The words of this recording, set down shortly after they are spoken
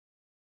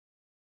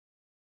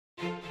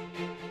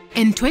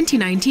In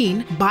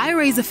 2019,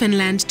 BioRaiser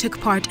Finland took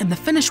part in the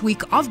Finnish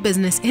Week of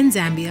Business in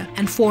Zambia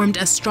and formed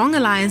a strong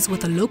alliance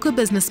with a local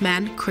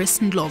businessman, Chris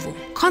Ndlovu.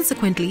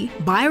 Consequently,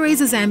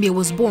 BioRaiser Zambia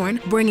was born,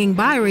 bringing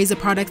BioRaiser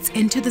products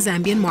into the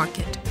Zambian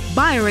market.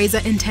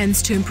 BioRaiser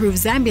intends to improve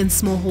Zambian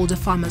smallholder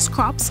farmers'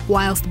 crops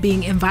whilst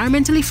being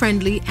environmentally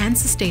friendly and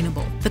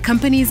sustainable. The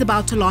company is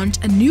about to launch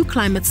a new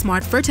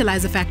climate-smart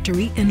fertilizer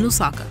factory in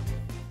Lusaka.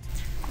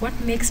 What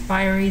makes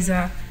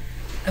BioRaiser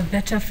a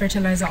better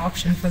fertilizer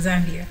option for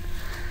Zambia?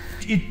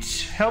 It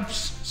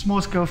helps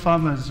small-scale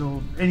farmers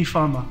or any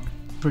farmer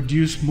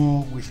produce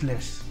more with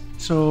less.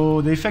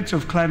 So the effects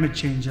of climate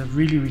change have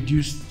really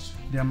reduced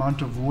the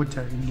amount of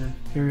water in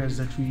the areas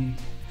that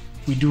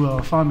we do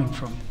our farming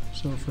from.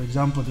 So for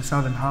example, the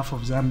southern half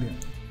of Zambia.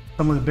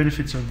 Some of the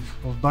benefits of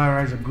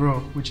BioRaiser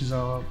Grow, which is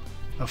our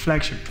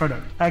flagship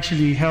product,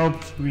 actually help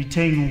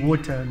retain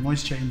water and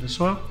moisture in the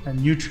soil and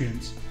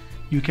nutrients.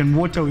 You can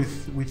water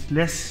with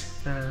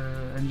less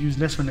and use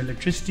less on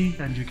electricity,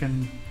 and you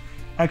can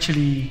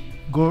actually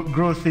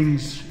grow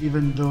things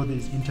even though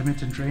there's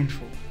intermittent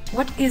rainfall.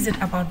 What is it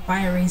about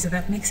BioRaiser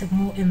that makes it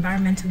more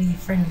environmentally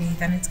friendly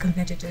than its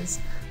competitors?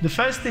 The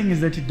first thing is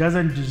that it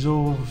doesn't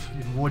dissolve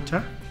in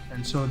water,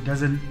 and so it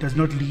does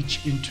not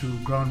leach into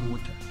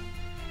groundwater.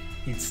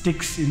 It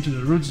sticks into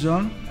the root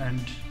zone, and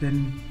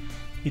then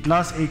it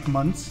lasts 8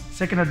 months.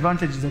 Second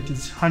advantage is that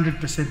it's 100%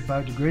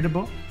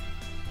 biodegradable.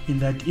 In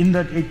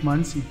that 8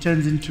 months, it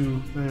turns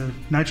into a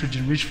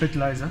nitrogen-rich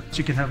fertilizer. So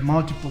you can have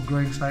multiple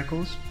growing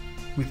cycles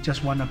with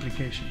just one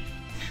application.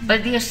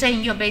 But you're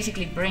saying you're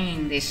basically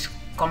bringing this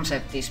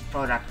concept, this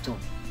product to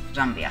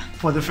Zambia?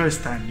 For the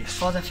first time, yes.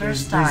 For the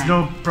first time? There's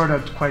no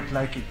product quite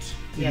like it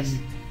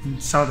in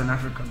Southern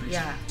Africa, basically.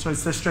 Yeah. So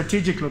it's the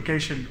strategic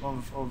location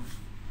of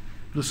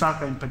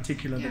Lusaka in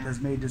particular that has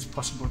made this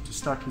possible to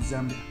start with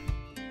Zambia.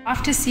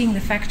 After seeing the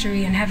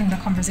factory and having the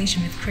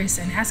conversation with Chris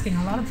and asking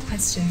a lot of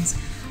questions,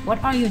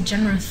 what are your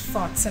general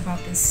thoughts about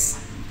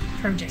this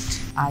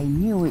project? I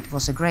knew it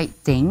was a great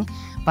thing,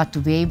 but to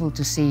be able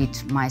to see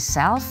it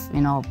myself,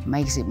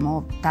 makes it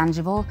more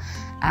tangible.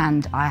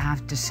 And I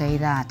have to say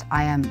that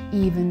I am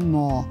even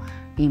more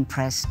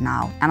impressed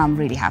now. And I'm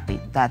really happy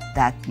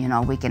that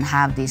we can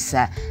have this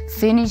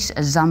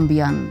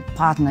Finnish-Zambian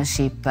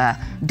partnership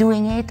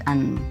doing it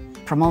and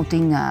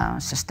promoting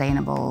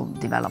sustainable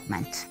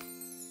development.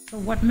 So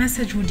what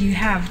message would you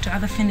have to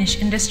other Finnish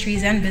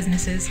industries and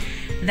businesses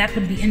that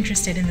would be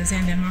interested in the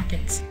Zambian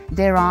markets?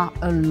 There are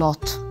a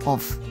lot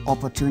of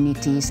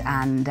opportunities,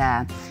 and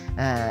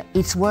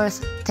it's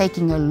worth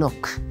taking a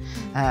look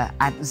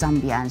at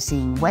Zambia and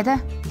seeing whether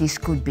this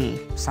could be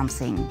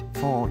something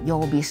for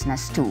your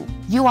business too.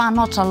 You are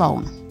not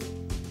alone.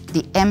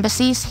 The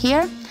embassy is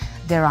here.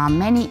 There are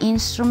many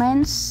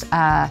instruments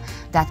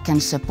that can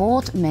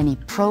support many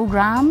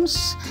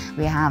programs.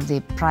 We have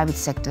the private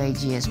sector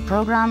AGS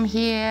program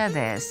here,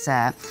 there's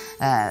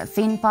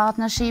Finn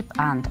partnership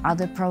and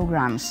other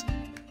programs.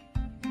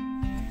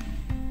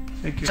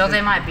 Thank you. So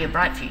there might be a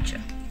bright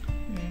future.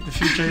 The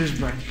future is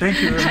bright.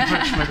 Thank you very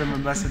much, Madam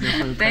Ambassador,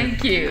 for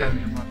Thank you.